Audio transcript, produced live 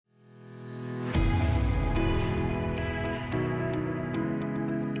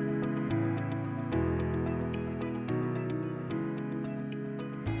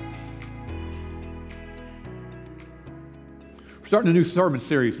Starting a new sermon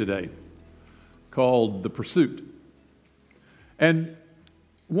series today called The Pursuit. And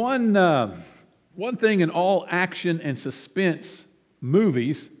one thing in all action and suspense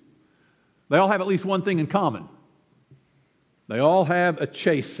movies, they all have at least one thing in common. They all have a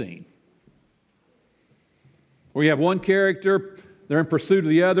chase scene. Where you have one character, they're in pursuit of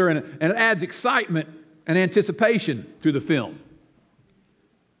the other, and it adds excitement and anticipation to the film.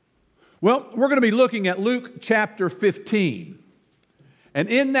 Well, we're going to be looking at Luke chapter 15. And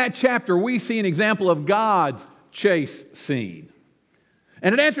in that chapter, we see an example of God's chase scene.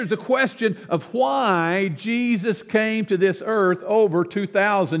 And it answers the question of why Jesus came to this earth over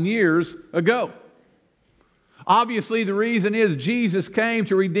 2,000 years ago. Obviously, the reason is Jesus came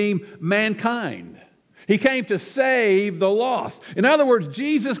to redeem mankind. He came to save the lost. In other words,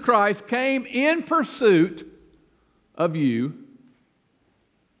 Jesus Christ came in pursuit of you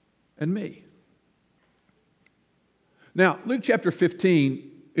and me. Now, Luke chapter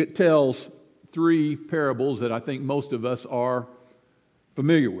 15, it tells three parables that I think most of us are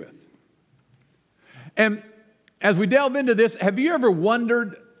familiar with. And as we delve into this, have you ever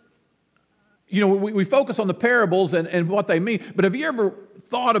wondered, we focus on the parables and what they mean, but have you ever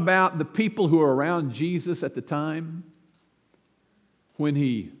thought about the people who were around Jesus at the time when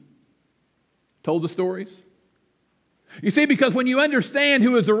he told the stories? You see, because when you understand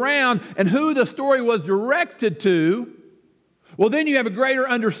who was around and who the story was directed to, well, then you have a greater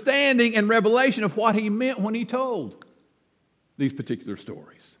understanding and revelation of what he meant when he told these particular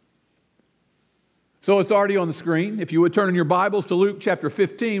stories. So it's already on the screen. If you would turn in your Bibles to Luke chapter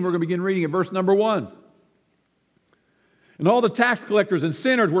 15, we're going to begin reading at verse number 1. And all the tax collectors and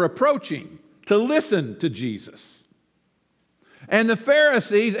sinners were approaching to listen to Jesus. And the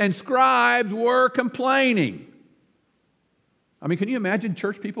Pharisees and scribes were complaining. Can you imagine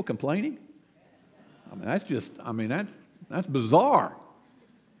church people complaining? That's bizarre.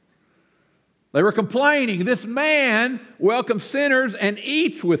 They were complaining, "This man welcomes sinners and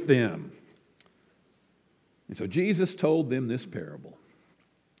eats with them." And so Jesus told them this parable.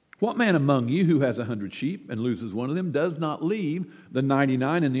 "What man among you who has 100 sheep and loses one of them does not leave the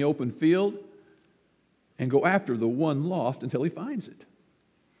 99 in the open field and go after the one lost until he finds it?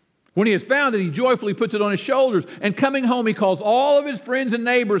 When he has found it, he joyfully puts it on his shoulders, and coming home he calls all of his friends and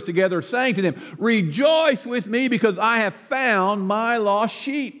neighbors together, saying to them, 'Rejoice with me because I have found my lost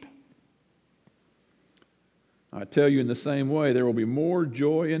sheep.' I tell you, in the same way, there will be more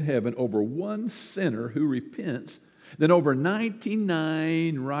joy in heaven over one sinner who repents than over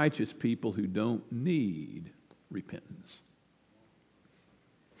 99 righteous people who don't need repentance."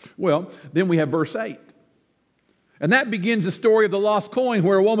 Well, then we have verse 8. And that begins the story of the lost coin,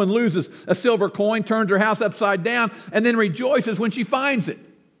 where a woman loses a silver coin, turns her house upside down, and then rejoices when she finds it.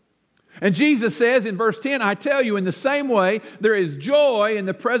 And Jesus says in verse 10, "I tell you, in the same way, there is joy in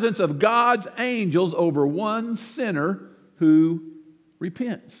the presence of God's angels over one sinner who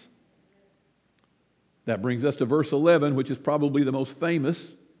repents." That brings us to verse 11, which is probably the most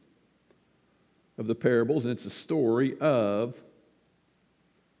famous of the parables, and it's the story of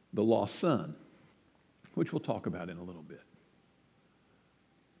the lost son, which we'll talk about in a little bit.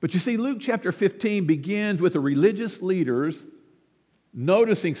 But you see, Luke chapter 15 begins with the religious leaders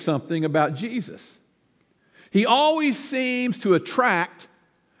noticing something about Jesus. He always seems to attract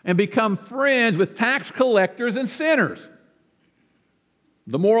and become friends with tax collectors and sinners,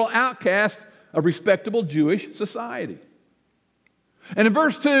 the moral outcast of respectable Jewish society. And in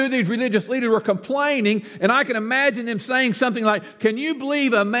verse 2, these religious leaders were complaining, and I can imagine them saying something like, "Can you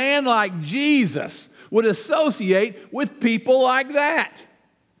believe a man like Jesus would associate with people like that?"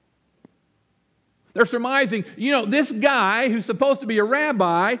 They're surmising, this guy who's supposed to be a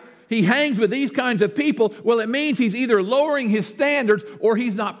rabbi, he hangs with these kinds of people. Well, it means he's either lowering his standards or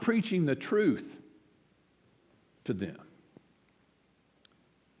he's not preaching the truth to them.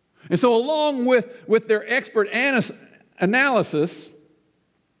 And so along with their expert analysis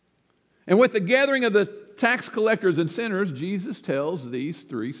and with the gathering of the tax collectors and sinners, Jesus tells these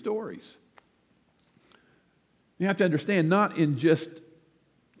three stories. You have to understand, not in just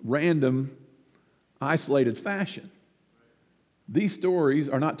random, isolated fashion. These stories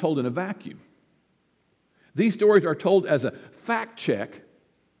are not told in a vacuum. These stories are told as a fact check,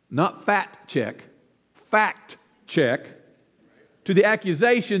 not fact check, fact check, to the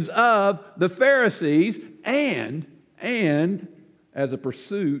accusations of the Pharisees and as a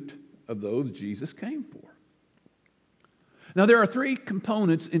pursuit of those Jesus came for. Now, there are three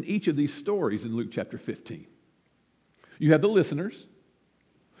components in each of these stories in Luke chapter 15. You have the listeners.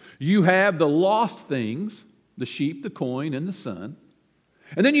 You have the lost things, the sheep, the coin, and the son.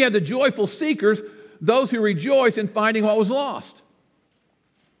 And then you have the joyful seekers, those who rejoice in finding what was lost.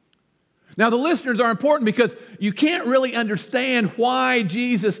 Now, the listeners are important because you can't really understand why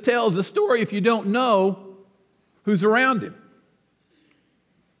Jesus tells the story if you don't know who's around him.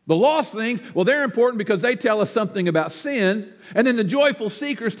 The lost things, well, they're important because they tell us something about sin, and then the joyful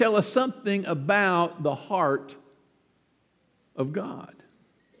seekers tell us something about the heart of God.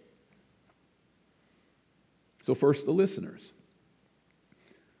 So first, the listeners.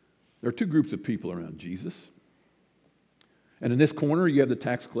 There are two groups of people around Jesus. And in this corner, you have the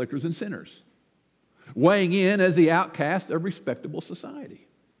tax collectors and sinners, weighing in as the outcast of respectable society.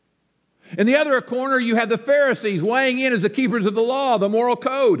 In the other corner, you have the Pharisees, weighing in as the keepers of the law, the moral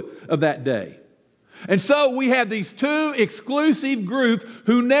code of that day. And so we have these two exclusive groups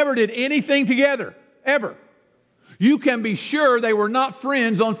who never did anything together, ever. You can be sure they were not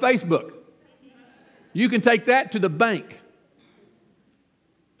friends on Facebook. You can take that to the bank.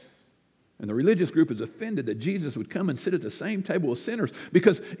 And the religious group is offended that Jesus would come and sit at the same table with sinners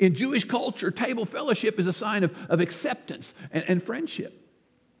because in Jewish culture, table fellowship is a sign of acceptance and friendship.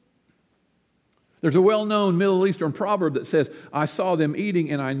 There's a well-known Middle Eastern proverb that says, I saw them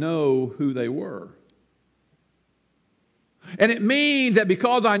eating and I know who they were. And it means that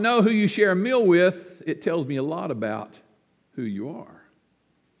because I know who you share a meal with, it tells me a lot about who you are.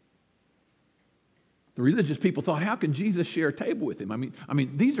 The religious people thought, how can Jesus share a table with him? I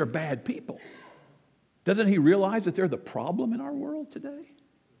mean, these are bad people. Doesn't he realize that they're the problem in our world today?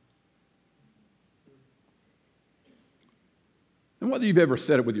 And whether you've ever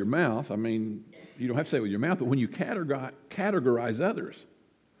said it with your mouth, you don't have to say it with your mouth, but when you categorize others,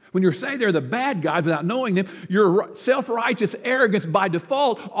 when you say they're the bad guys without knowing them, your self-righteous arrogance by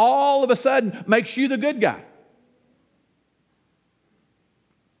default all of a sudden makes you the good guy.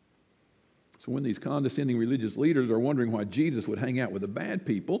 So when these condescending religious leaders are wondering why Jesus would hang out with the bad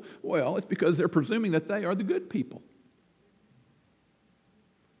people, well, it's because they're presuming that they are the good people.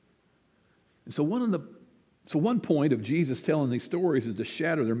 And so one point of Jesus telling these stories is to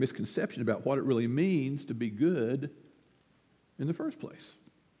shatter their misconception about what it really means to be good in the first place.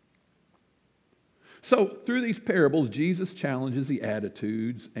 So through these parables, Jesus challenges the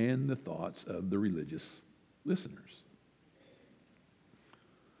attitudes and the thoughts of the religious listeners.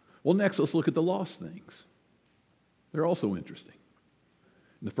 Well, next, let's look at the lost things. They're also interesting.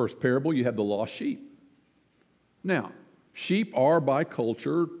 In the first parable, you have the lost sheep. Now, sheep are by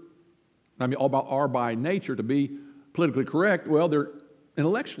culture, are by nature to be politically correct. Well, they're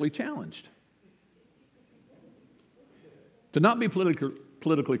intellectually challenged. To not be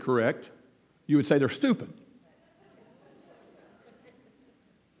politically correct, you would say they're stupid.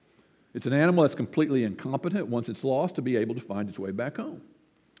 It's an animal that's completely incompetent once it's lost to be able to find its way back home.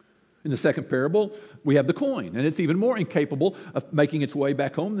 In the second parable, we have the coin, and it's even more incapable of making its way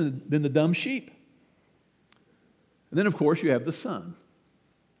back home than the dumb sheep. And then, of course, you have the son,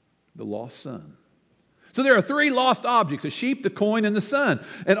 the lost son. So there are three lost objects, the sheep, the coin, and the son.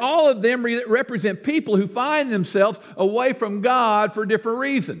 And all of them represent people who find themselves away from God for different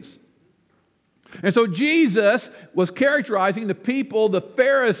reasons. And so Jesus was characterizing the people the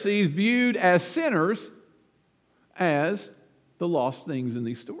Pharisees viewed as sinners as the lost things in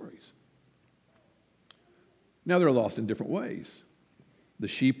these stories. Now they're lost in different ways. The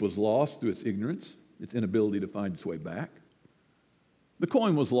sheep was lost through its ignorance, its inability to find its way back. The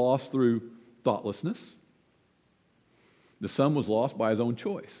coin was lost through thoughtlessness. The son was lost by his own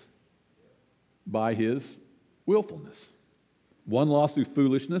choice, by his willfulness. One lost through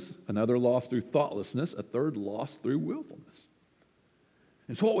foolishness, another lost through thoughtlessness, a third lost through willfulness.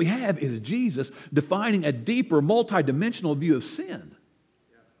 And so what we have is Jesus defining a deeper, multidimensional view of sin.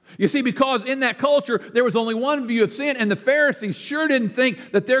 You see, because in that culture, there was only one view of sin, and the Pharisees sure didn't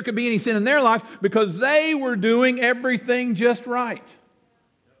think that there could be any sin in their life because they were doing everything just right.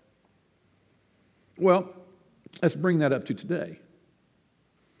 Well, let's bring that up to today.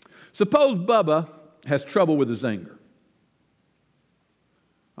 Suppose Bubba has trouble with his anger.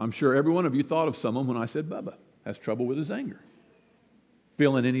 I'm sure every one of you thought of someone when I said Bubba has trouble with his anger.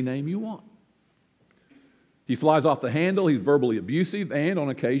 Fill in any name you want. He flies off the handle, he's verbally abusive, and on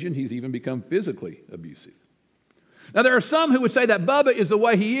occasion he's even become physically abusive. Now there are some who would say that Bubba is the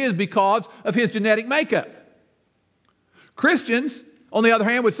way he is because of his genetic makeup. Christians, on the other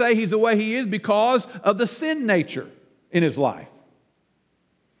hand, would say he's the way he is because of the sin nature in his life.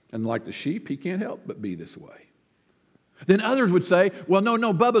 And like the sheep, he can't help but be this way. Then others would say, well,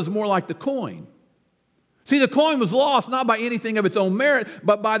 no, Bubba's more like the coin. See, the coin was lost not by anything of its own merit,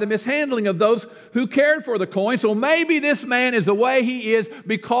 but by the mishandling of those who cared for the coin. So maybe this man is the way he is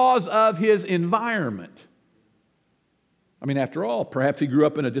because of his environment. After all, perhaps he grew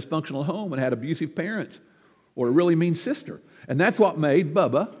up in a dysfunctional home and had abusive parents or a really mean sister. And that's what made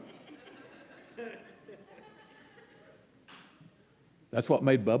Bubba That's what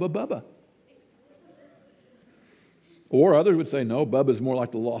made Bubba Bubba. Or others would say, no, Bubba's more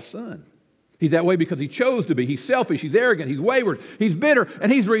like the lost son. He's that way because he chose to be. He's selfish, he's arrogant, he's wayward, he's bitter,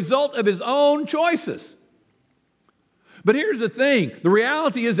 and he's a result of his own choices. But here's the thing. The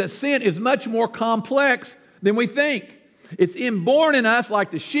reality is that sin is much more complex than we think. It's inborn in us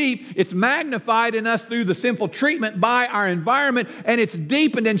like the sheep. It's magnified in us through the sinful treatment by our environment, and it's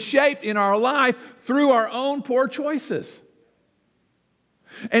deepened and shaped in our life through our own poor choices.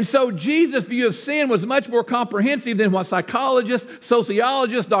 And so Jesus' view of sin was much more comprehensive than what psychologists,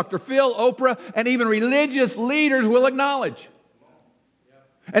 sociologists, Dr. Phil, Oprah, and even religious leaders will acknowledge.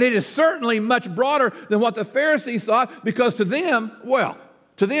 And it is certainly much broader than what the Pharisees thought, because to them,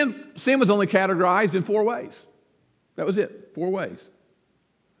 sin was only categorized in 4 ways. That was it, 4 ways.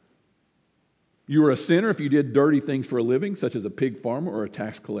 You were a sinner if you did dirty things for a living, such as a pig farmer or a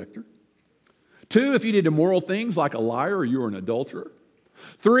tax collector. 2, if you did immoral things like a liar or you were an adulterer.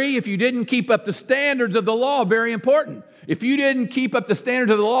 3, if you didn't keep up the standards of the law, very important. If you didn't keep up the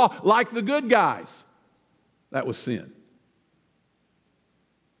standards of the law like the good guys, that was sin.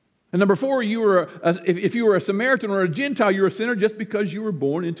 And number 4, if you were a Samaritan or a Gentile, you were a sinner just because you were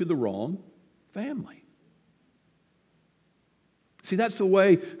born into the wrong family. See, that's the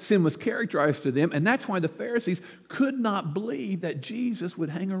way sin was characterized to them, and that's why the Pharisees could not believe that Jesus would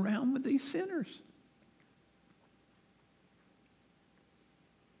hang around with these sinners.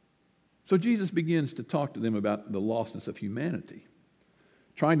 So Jesus begins to talk to them about the lostness of humanity,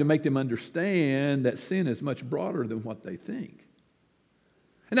 trying to make them understand that sin is much broader than what they think.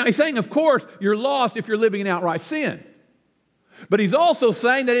 And now he's saying, of course, you're lost if you're living in outright sin. But he's also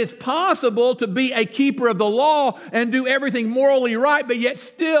saying that it's possible to be a keeper of the law and do everything morally right, but yet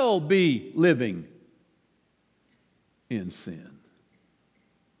still be living in sin.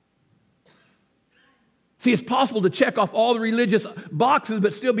 See, it's possible to check off all the religious boxes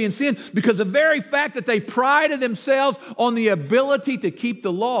but still be in sin, because the very fact that they prided themselves on the ability to keep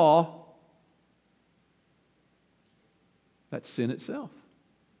the law, that's sin itself.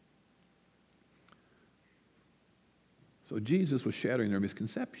 So Jesus was shattering their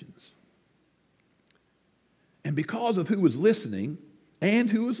misconceptions. And because of who was listening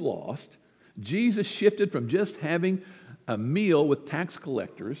and who was lost, Jesus shifted from just having a meal with tax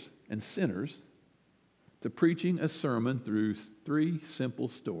collectors and sinners to preaching a sermon through 3 simple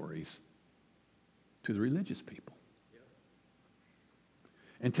stories to the religious people.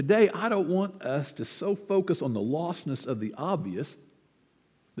 And today, I don't want us to so focus on the lostness of the obvious,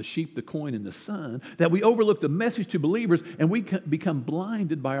 the sheep, the coin, and the son, that we overlook the message to believers and we become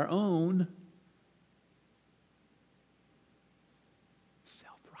blinded by our own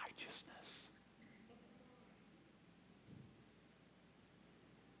self-righteousness.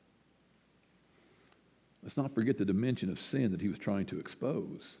 Let's not forget the dimension of sin that he was trying to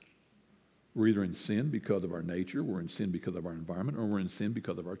expose. We're either in sin because of our nature, we're in sin because of our environment, or we're in sin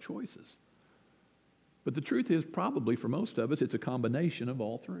because of our choices. But the truth is, probably for most of us, it's a combination of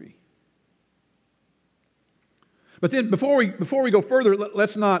all 3. But then before we go further,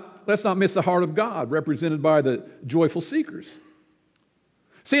 let's not miss the heart of God, represented by the joyful seekers.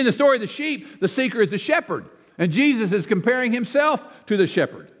 See, in the story of the sheep, the seeker is the shepherd, and Jesus is comparing himself to the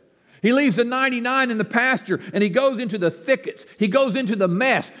shepherd. He leaves the 99 in the pasture, and he goes into the thickets. He goes into the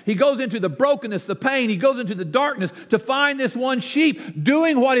mess. He goes into the brokenness, the pain. He goes into the darkness to find this one sheep,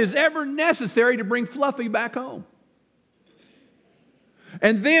 doing what is ever necessary to bring Fluffy back home.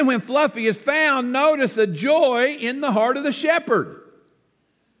 And then when Fluffy is found, notice the joy in the heart of the shepherd.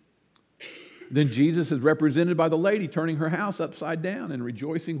 Then Jesus is represented by the lady turning her house upside down and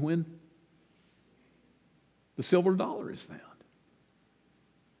rejoicing when the silver dollar is found.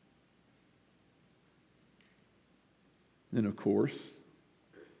 Then, of course,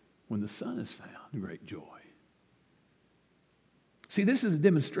 when the son is found, great joy. See, this is a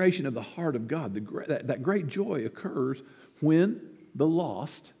demonstration of the heart of God. That great joy occurs when the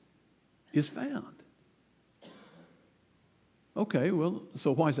lost is found. Okay, well,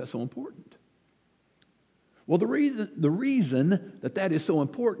 so why is that so important? Well, the reason that is so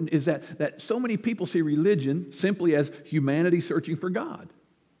important is that so many people see religion simply as humanity searching for God.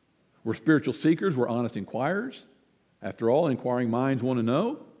 We're spiritual seekers, we're honest inquirers. After all, inquiring minds want to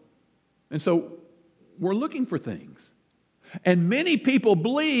know. And so we're looking for things. And many people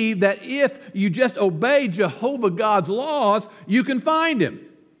believe that if you just obey Jehovah God's laws, you can find him.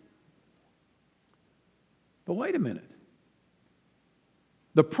 But wait a minute.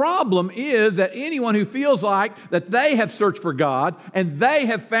 The problem is that anyone who feels like that they have searched for God and they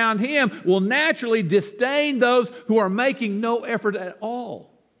have found him will naturally disdain those who are making no effort at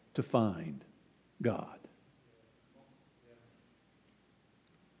all to find God.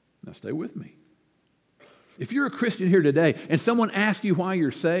 Now stay with me. If you're a Christian here today and someone asks you why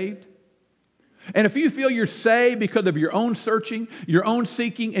you're saved, and if you feel you're saved because of your own searching, your own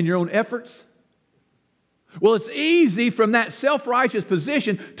seeking, and your own efforts, well, it's easy from that self-righteous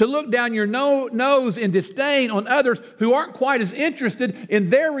position to look down your nose in disdain on others who aren't quite as interested in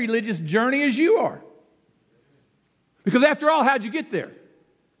their religious journey as you are. Because after all, how'd you get there?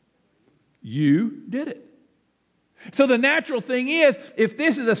 You did it. So the natural thing is, if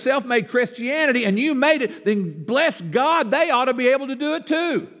this is a self-made Christianity and you made it, then bless God, they ought to be able to do it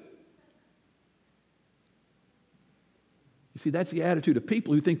too. You see, that's the attitude of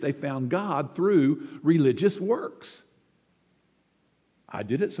people who think they found God through religious works. I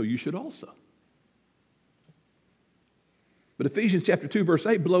did it, so you should also. But Ephesians chapter 2, verse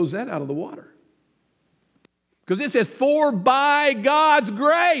 8 blows that out of the water. Because it says, for by God's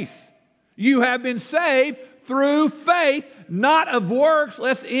grace you have been saved through faith, not of works,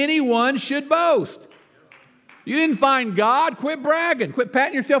 lest anyone should boast. You didn't find God, quit bragging, quit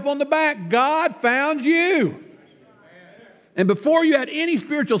patting yourself on the back. God found you. And before you had any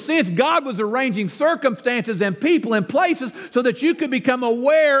spiritual sense, God was arranging circumstances and people and places so that you could become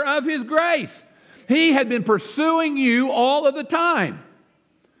aware of His grace. He had been pursuing you all of the time.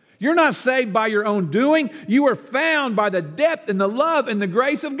 You're not saved by your own doing. You are found by the depth and the love and the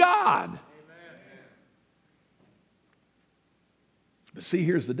grace of God. But see,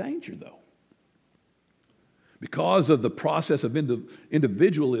 here's the danger, though. Because of the process of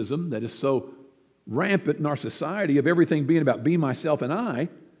individualism that is so rampant in our society, of everything being about me, myself, and I,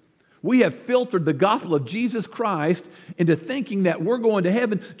 we have filtered the gospel of Jesus Christ into thinking that we're going to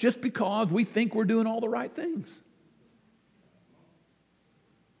heaven just because we think we're doing all the right things.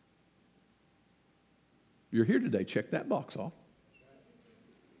 You're here today, check that box off.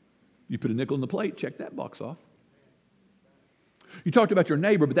 You put a nickel in the plate, check that box off. You talked about your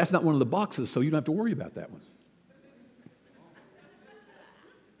neighbor, but that's not one of the boxes, so you don't have to worry about that one.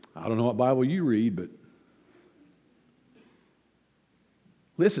 I don't know what Bible you read, but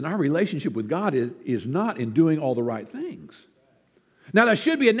listen, our relationship with God is not in doing all the right things. Now, that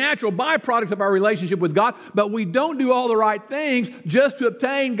should be a natural byproduct of our relationship with God, but we don't do all the right things just to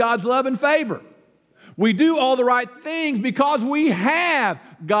obtain God's love and favor. We do all the right things because we have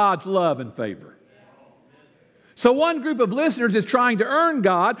God's love and favor. So one group of listeners is trying to earn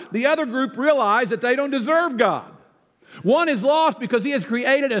God. The other group realize that they don't deserve God. One is lost because he has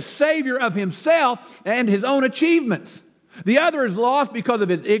created a savior of himself and his own achievements. The other is lost because of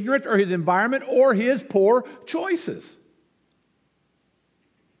his ignorance or his environment or his poor choices.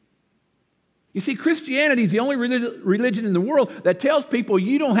 You see, Christianity is the only religion in the world that tells people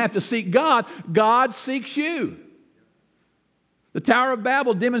you don't have to seek God. God seeks you. The Tower of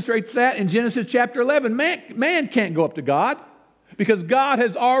Babel demonstrates that in Genesis chapter 11. Man can't go up to God because God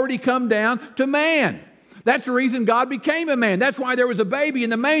has already come down to man. That's the reason God became a man. That's why there was a baby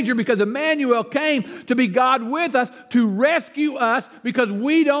in the manger, because Emmanuel came to be God with us, to rescue us, because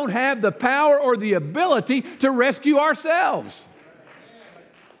we don't have the power or the ability to rescue ourselves.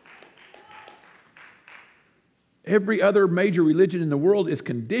 Every other major religion in the world is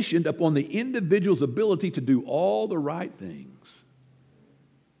conditioned upon the individual's ability to do all the right things.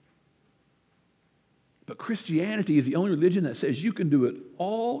 But Christianity is the only religion that says you can do it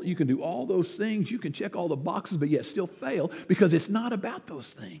all, you can do all those things, you can check all the boxes, but yet still fail, because it's not about those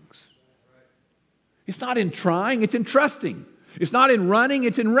things. It's not in trying, it's in trusting. It's not in running,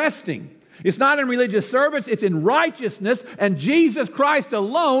 it's in resting. It's not in religious service, it's in righteousness, and Jesus Christ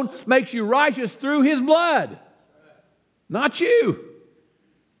alone makes you righteous through His blood, not you.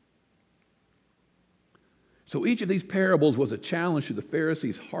 So each of these parables was a challenge to the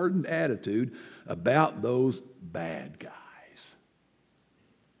Pharisees' hardened attitude about those bad guys.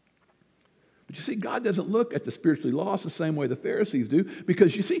 But you see, God doesn't look at the spiritually lost the same way the Pharisees do,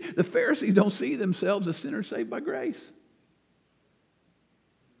 because you see, the Pharisees don't see themselves as sinners saved by grace.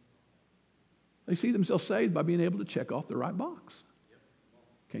 They see themselves saved by being able to check off the right box.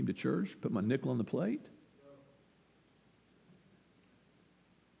 Came to church, put my nickel on the plate.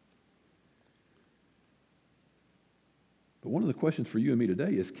 But one of the questions for you and me today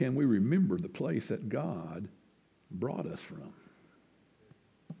is, can we remember the place that God brought us from?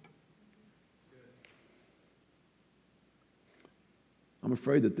 I'm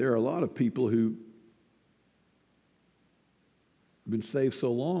afraid that there are a lot of people who have been saved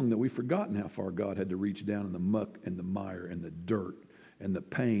so long that we've forgotten how far God had to reach down in the muck and the mire and the dirt and the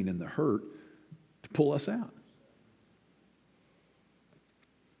pain and the hurt to pull us out.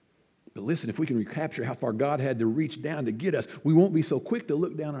 But listen, if we can recapture how far God had to reach down to get us, we won't be so quick to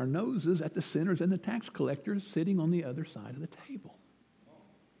look down our noses at the sinners and the tax collectors sitting on the other side of the table.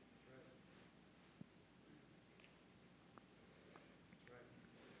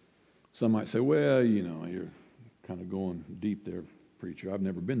 Some might say, well, you're kind of going deep there, preacher. I've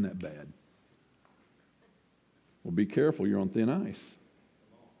never been that bad. Well, be careful. You're on thin ice.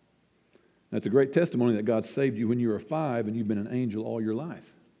 That's a great testimony that God saved you when you were 5 and you've been an angel all your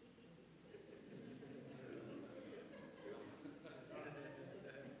life.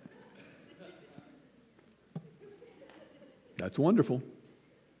 That's wonderful.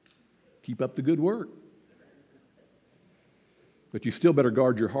 Keep up the good work. But you still better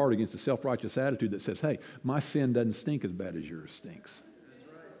guard your heart against a self-righteous attitude that says, hey, my sin doesn't stink as bad as yours stinks. That's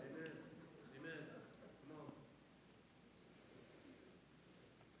right. Amen. Amen. Come on.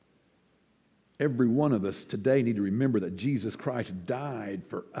 Every one of us today need to remember that Jesus Christ died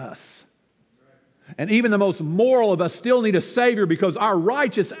for us. And even the most moral of us still need a Savior because our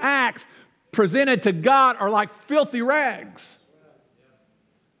righteous acts presented to God are like filthy rags.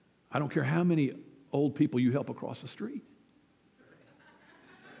 I don't care how many old people you help across the street.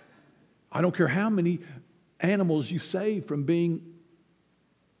 I don't care how many animals you save from being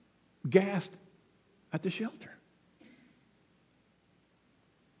gassed at the shelter.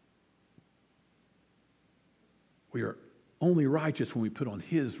 We are only righteous when we put on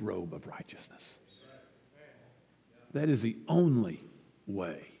His robe of righteousness. That is the only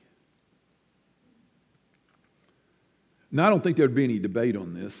way. Now, I don't think there would be any debate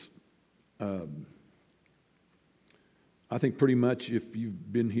on this. I think pretty much if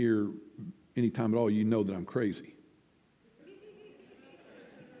you've been here any time at all, you know that I'm crazy.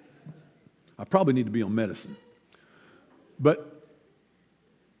 I probably need to be on medicine. But,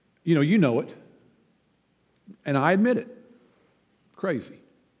 you know it. And I admit it. Crazy.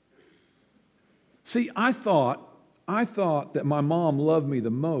 See, I thought that my mom loved me the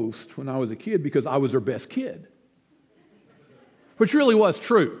most when I was a kid because I was her best kid. Which really was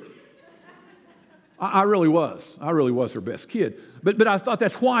true. I really was. I really was her best kid. But I thought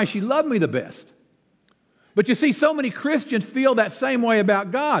that's why she loved me the best. But you see, so many Christians feel that same way about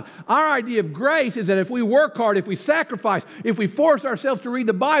God. Our idea of grace is that if we work hard, if we sacrifice, if we force ourselves to read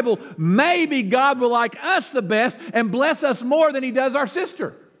the Bible, maybe God will like us the best and bless us more than He does our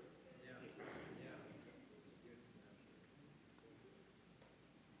sister.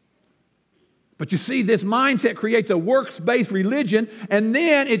 But you see, this mindset creates a works-based religion, and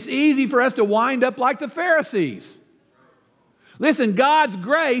then it's easy for us to wind up like the Pharisees. Listen, God's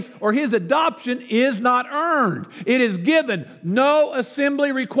grace or His adoption is not earned. It is given. No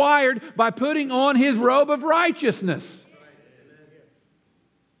assembly required by putting on His robe of righteousness.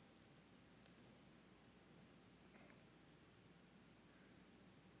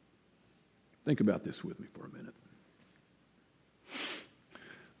 Think about this with me for a minute.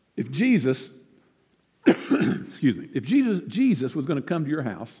 If Jesus if Jesus was going to come to your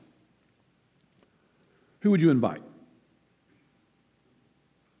house, who would you invite?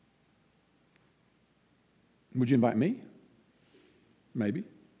 Would you invite me? Maybe.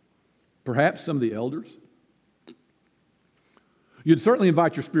 Perhaps some of the elders. You'd certainly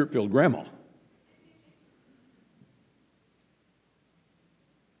invite your spirit-filled grandma.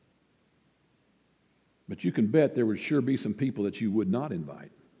 But you can bet there would sure be some people that you would not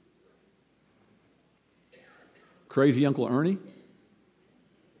invite. Crazy Uncle Ernie?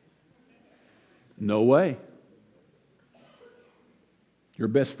 No way. Your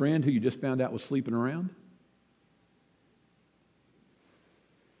best friend who you just found out was sleeping around?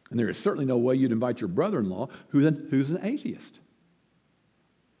 And there is certainly no way you'd invite your brother-in-law who's an atheist.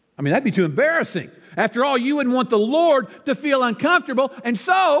 I mean, that'd be too embarrassing. After all, you wouldn't want the Lord to feel uncomfortable, and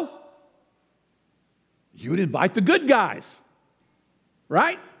so you would invite the good guys,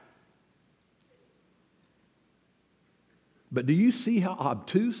 right? But do you see how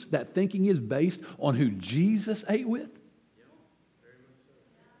obtuse that thinking is based on who Jesus ate with?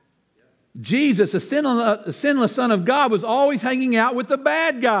 Jesus, the sinless Son of God, was always hanging out with the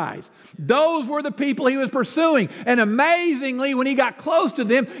bad guys. Those were the people He was pursuing. And amazingly, when He got close to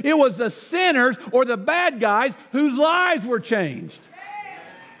them, it was the sinners or the bad guys whose lives were changed.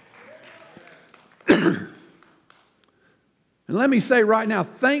 And let me say right now,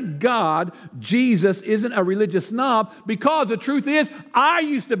 thank God Jesus isn't a religious snob, because the truth is, I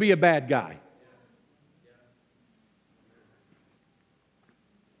used to be a bad guy.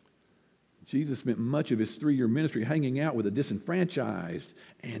 Jesus spent much of His 3-year ministry hanging out with the disenfranchised,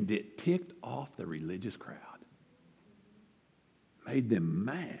 and it ticked off the religious crowd. Made them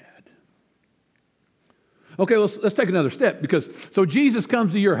mad. Okay, let's take another step, because so Jesus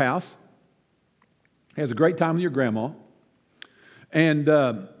comes to your house, has a great time with your grandma, and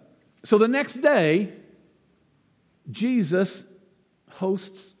so the next day, Jesus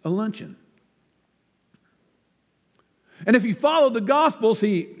hosts a luncheon. And if you follow the Gospels,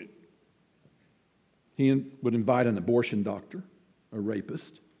 He He would invite an abortion doctor, a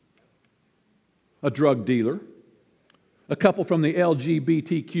rapist, a drug dealer, a couple from the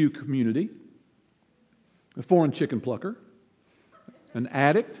LGBTQ community, a foreign chicken plucker, an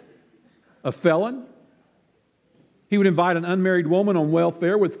addict, a felon. He would invite an unmarried woman on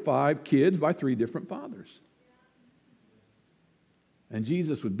welfare with 5 kids by 3 different fathers. And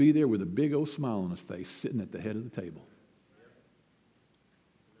Jesus would be there with a big old smile on his face, sitting at the head of the table.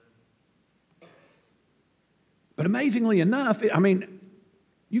 But amazingly enough,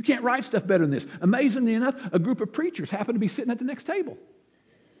 you can't write stuff better than this. Amazingly enough, a group of preachers happen to be sitting at the next table.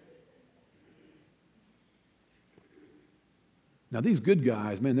 Now, these good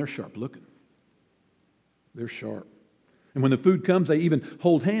guys, man, they're sharp looking. They're sharp. And when the food comes, they even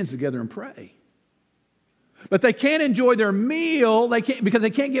hold hands together and pray. But they can't enjoy their meal because they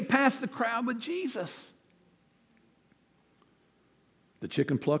can't get past the crowd with Jesus. The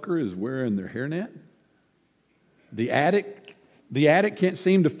chicken plucker is wearing their hairnet. The addict can't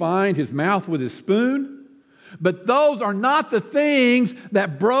seem to find his mouth with his spoon. But those are not the things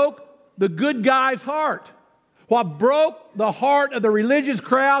that broke the good guy's heart. What broke the heart of the religious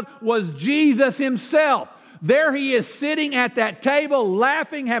crowd was Jesus himself. There he is sitting at that table,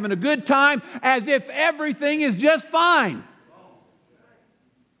 laughing, having a good time, as if everything is just fine.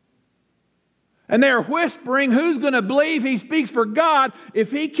 And they're whispering, who's going to believe he speaks for God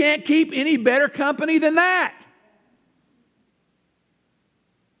if he can't keep any better company than that?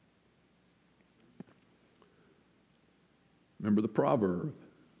 Remember the proverb,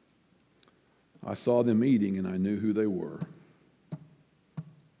 I saw them eating and I knew who they were.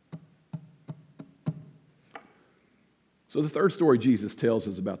 So the third story Jesus tells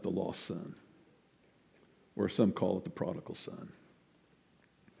is about the lost son, or some call it the prodigal son.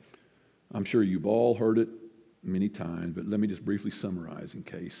 I'm sure you've all heard it many times, but let me just briefly summarize in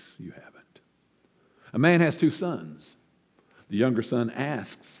case you haven't. A man has 2 sons. The younger son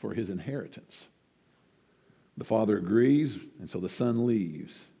asks for his inheritance. The father agrees, and so the son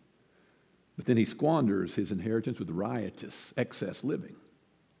leaves. But then he squanders his inheritance with riotous, excess living.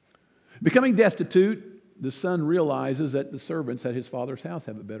 Becoming destitute, the son realizes that the servants at his father's house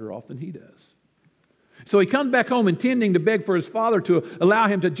have it better off than he does. So he comes back home intending to beg for his father to allow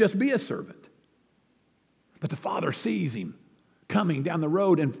him to just be a servant. But the father sees him coming down the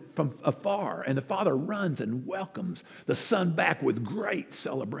road and from afar, and the father runs and welcomes the son back with great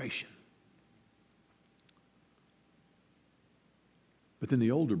celebration. But then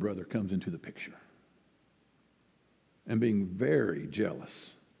the older brother comes into the picture, and being very jealous.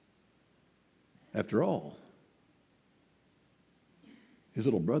 After all, his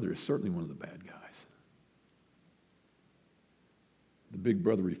little brother is certainly one of the bad guys. The big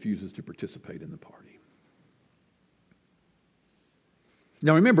brother refuses to participate in the party.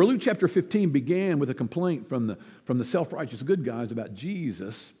 Now remember, Luke chapter 15 began with a complaint from the self-righteous good guys about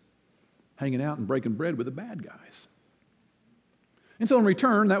Jesus hanging out and breaking bread with the bad guys. And so in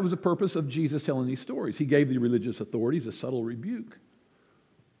return, that was the purpose of Jesus telling these stories. He gave the religious authorities a subtle rebuke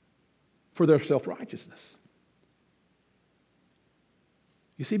for their self-righteousness.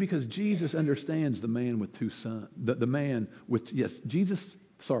 You see, because Jesus understands the man with 2 sons.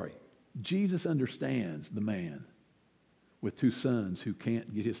 Jesus understands the man with 2 sons who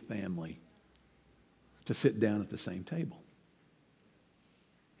can't get his family to sit down at the same table.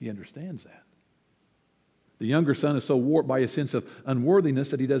 He understands that. The younger son is so warped by his sense of unworthiness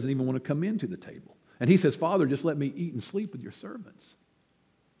that he doesn't even want to come into the table. And he says, Father, just let me eat and sleep with your servants.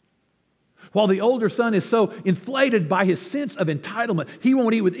 While the older son is so inflated by his sense of entitlement, he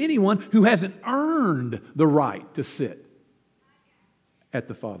won't eat with anyone who hasn't earned the right to sit at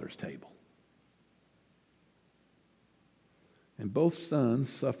the father's table. And both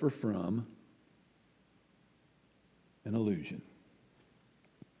sons suffer from an illusion.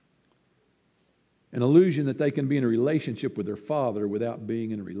 An illusion that they can be in a relationship with their father without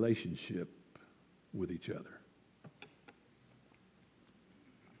being in a relationship with each other.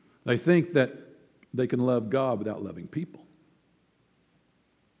 They think that they can love God without loving people.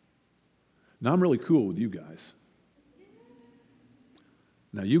 Now, I'm really cool with you guys.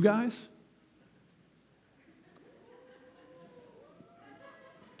 Now, you guys,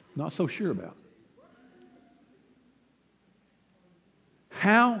 not so sure about.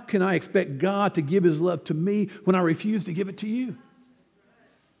 How can I expect God to give his love to me when I refuse to give it to you?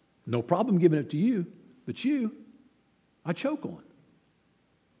 No problem giving it to you, but you, I choke on.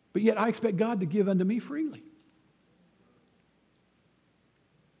 But yet I expect God to give unto me freely.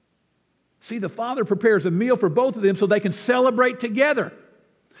 See, the father prepares a meal for both of them so they can celebrate together.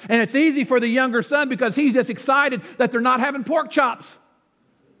 And it's easy for the younger son because he's just excited that they're not having pork chops.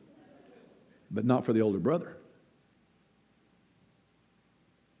 but not for the older brother.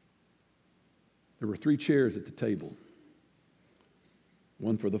 There were 3 chairs at the table,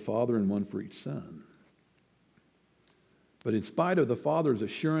 one for the father and one for each son. But in spite of the father's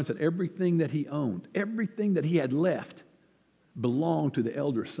assurance that everything that he owned, everything that he had left, belonged to the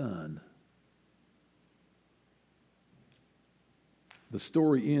elder son, the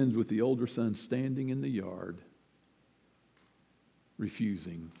story ends with the older son standing in the yard,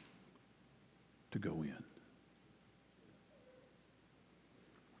 refusing to go in.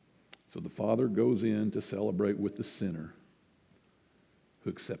 So the father goes in to celebrate with the sinner who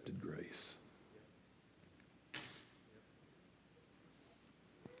accepted grace.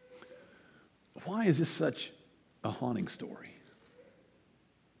 Why is this such a haunting story?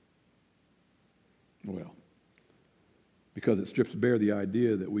 Well, because it strips bare the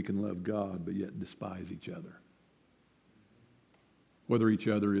idea that we can love God but yet despise each other. Whether each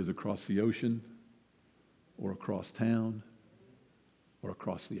other is across the ocean or across town or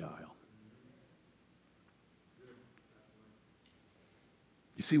across the aisle.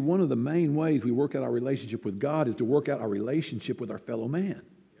 You see, one of the main ways we work out our relationship with God is to work out our relationship with our fellow man.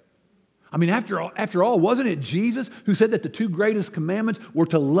 I mean, after all, wasn't it Jesus who said that the 2 greatest commandments were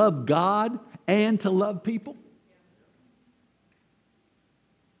to love God and to love people?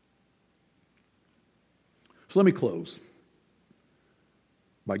 So let me close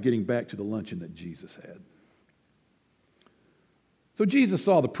by getting back to the luncheon that Jesus had. So Jesus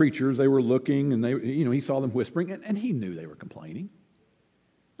saw the preachers. They were looking, and he saw them whispering, and he knew they were complaining.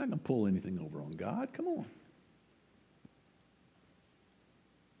 Not going to pull anything over on God. Come on.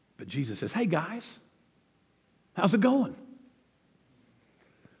 But Jesus says, hey guys, how's it going?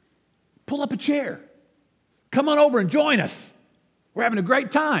 Pull up a chair. Come on over and join us. We're having a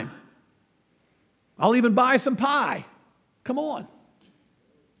great time. I'll even buy some pie. Come on.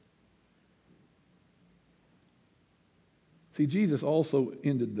 See, Jesus also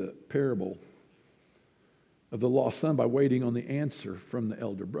ended the parable of the lost son by waiting on the answer from the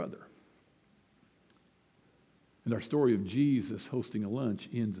elder brother. And our story of Jesus hosting a lunch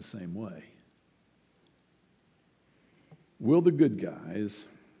ends the same way. Will the good guys,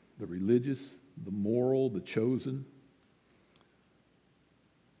 the religious, the moral, the chosen,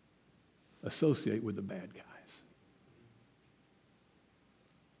 associate with the bad guys?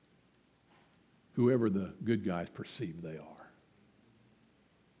 Whoever the good guys perceive they are.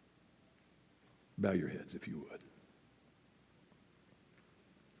 Bow your heads if you would.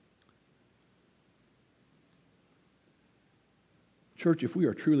 Church, if we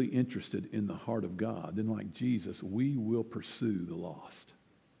are truly interested in the heart of God, then like Jesus, we will pursue the lost.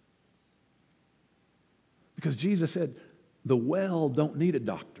 Because Jesus said, the well don't need a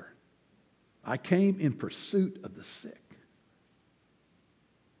doctor. I came in pursuit of the sick.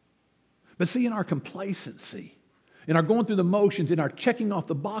 But see, in our complacency, in our going through the motions, in our checking off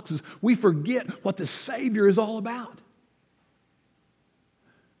the boxes, we forget what the Savior is all about.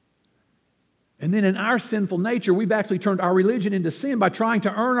 And then in our sinful nature, we've actually turned our religion into sin by trying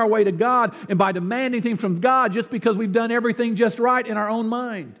to earn our way to God and by demanding things from God just because we've done everything just right in our own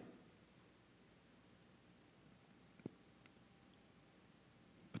mind.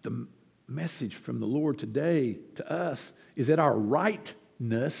 But the message from the Lord today to us is that our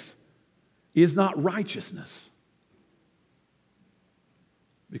rightness is not righteousness.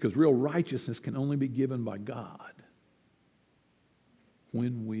 Because real righteousness can only be given by God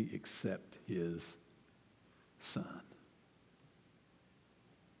when we accept His Son.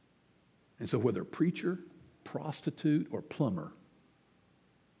 And so whether preacher, prostitute, or plumber,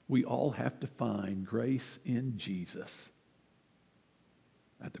 we all have to find grace in Jesus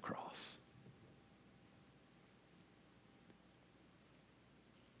at the cross.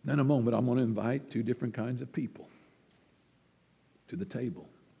 Now in a moment, I'm going to invite 2 different kinds of people to the table.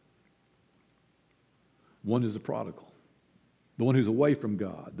 One is the prodigal, the one who's away from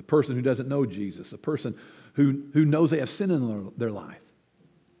God, the person who doesn't know Jesus, the person who knows they have sin in their life,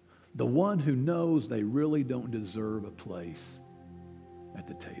 the one who knows they really don't deserve a place at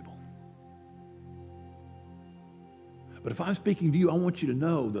the table. But if I'm speaking to you, I want you to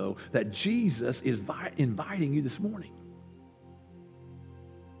know, though, that Jesus is inviting you this morning.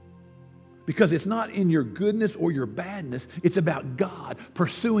 Because it's not in your goodness or your badness. It's about God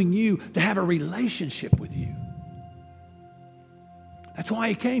pursuing you to have a relationship with you. That's why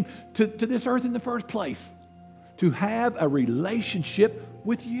He came to this earth in the first place. To have a relationship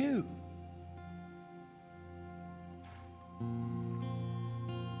with you.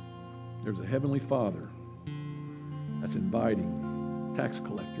 There's a heavenly Father that's inviting tax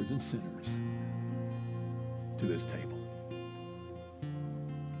collectors and sinners to this table.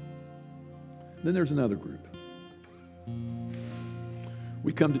 Then there's another group.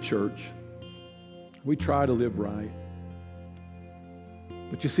 We come to church. We try to live right.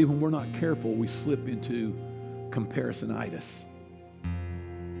 But you see, when we're not careful, we slip into comparisonitis.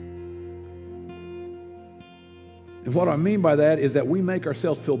 And what I mean by that is that we make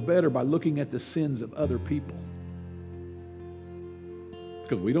ourselves feel better by looking at the sins of other people.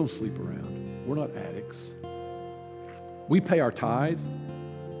 Because we don't sleep around. We're not addicts. We pay our tithe.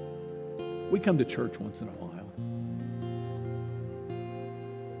 We come to church once in a while.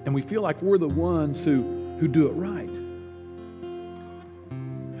 And we feel like we're the ones who do it right.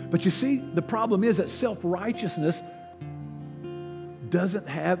 But you see, the problem is that self-righteousness doesn't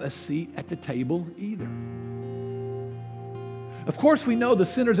have a seat at the table either. Of course, we know the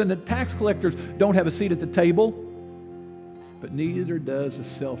sinners and the tax collectors don't have a seat at the table, but neither does the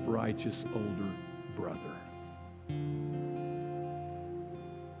self-righteous older brother.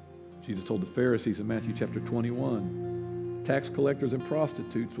 Jesus told the Pharisees in Matthew chapter 21, tax collectors and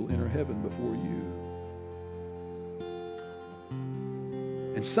prostitutes will enter heaven before you.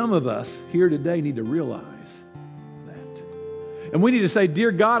 And some of us here today need to realize that. And we need to say,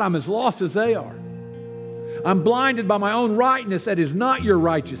 dear God, I'm as lost as they are. I'm blinded by my own rightness that is not your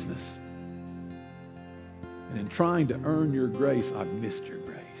righteousness. And in trying to earn your grace, I've missed your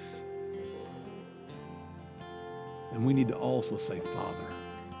grace. And we need to also say, Father,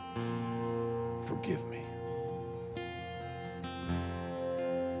 forgive me.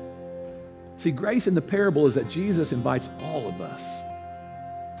 See, grace in the parable is that Jesus invites all of us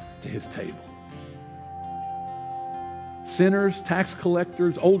to his table. Sinners, tax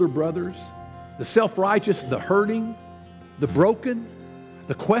collectors, older brothers, the self-righteous, the hurting, the broken,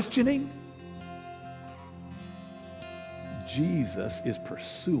 the questioning. Jesus is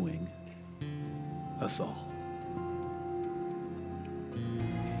pursuing us all.